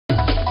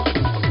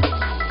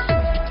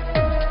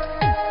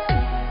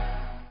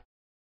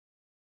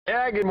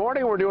KCRA, good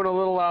morning. We're doing a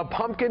little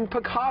Pumpkin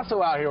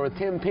Picasso out here with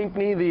Tim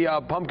Pinkney,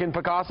 the Pumpkin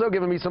Picasso,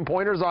 giving me some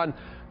pointers on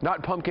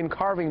not pumpkin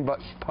carving, but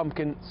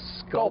pumpkin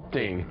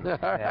sculpting.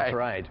 That's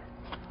right.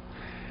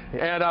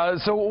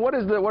 And so what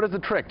is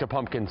the trick to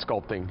pumpkin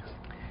sculpting?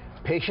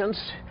 Patience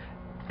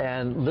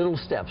and little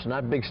steps,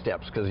 not big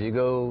steps, because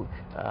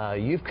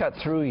you've cut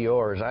through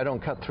yours. I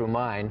don't cut through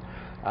mine.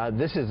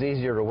 This is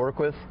easier to work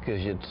with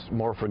because it's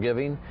more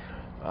forgiving.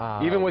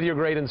 Even with your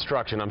great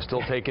instruction, I'm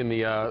still taking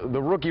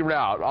the rookie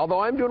route.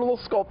 Although I'm doing a little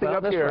sculpting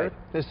up here.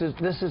 Right. This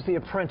is the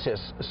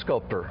apprentice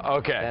sculptor.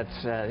 Okay.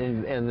 That's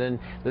and then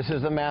this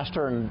is the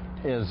master, and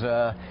is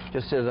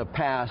just as a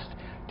past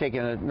taking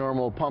a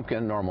normal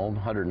pumpkin,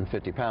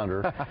 150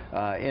 pounder,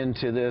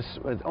 into this.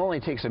 It only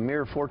takes a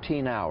mere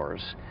 14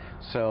 hours.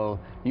 So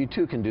you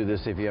too can do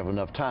this if you have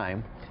enough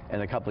time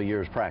and a couple of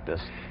years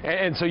practice.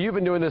 And so you've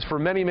been doing this for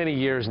many, many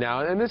years now,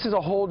 and this is a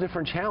whole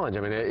different challenge.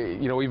 I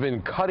mean, you know, we've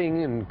been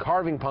cutting and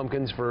carving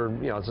pumpkins for,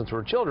 you know, since we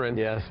were children.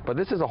 Yes. But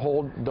this is the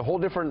whole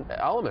different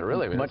element,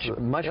 really. I mean,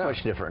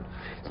 much different.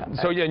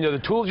 So yeah, you know, the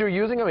tools you're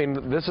using. I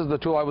mean, this is the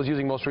tool I was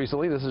using most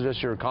recently. This is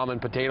just your common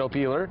potato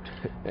peeler.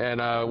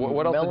 And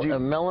what else did you? A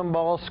melon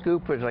ball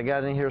scoop, which I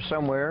got in here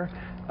somewhere.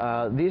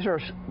 These are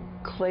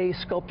clay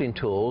sculpting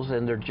tools,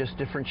 and they're just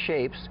different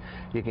shapes.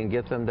 You can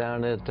get them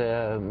down at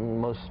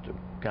most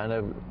kind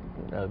of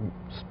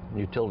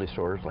utility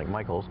stores like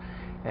Michael's,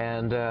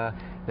 and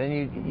then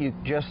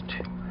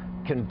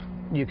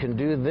you can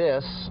do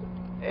this,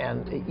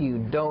 and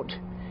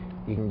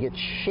you can get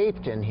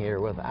shaped in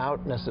here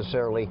without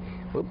necessarily.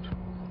 Oops,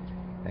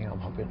 hang on,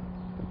 pumpkin.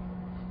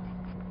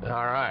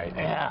 All right.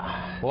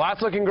 Yeah. Well,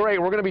 that's looking great.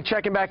 We're going to be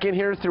checking back in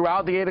here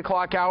throughout the 8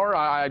 o'clock hour.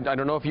 I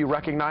don't know if you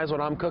recognize what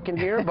I'm cooking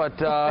here, but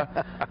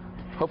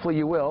hopefully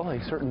you will.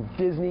 A certain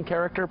Disney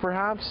character,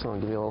 perhaps. I'll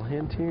give you a little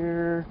hint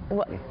here.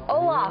 What?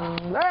 Olaf.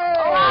 Hey!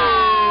 All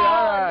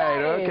right.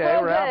 Nice. Okay,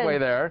 we're halfway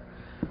there.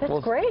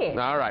 That's great.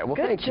 All right. Well,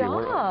 Good thank you.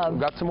 job.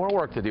 We've got some more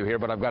work to do here,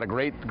 but I've got a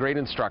great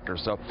instructor.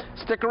 So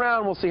stick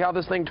around. We'll see how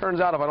this thing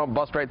turns out if I don't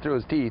bust right through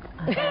his teeth.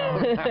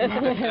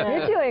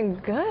 You're doing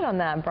good on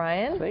that,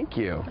 Brian. Thank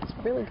you. It's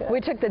really good.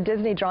 We took the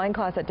Disney drawing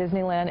class at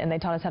Disneyland, and they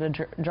taught us how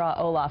to draw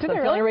Olaf. That's Did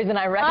they the only really? reason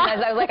I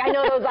recognized. I was like, I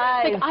know those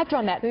eyes. Like, I've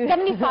drawn that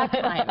 75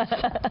 times.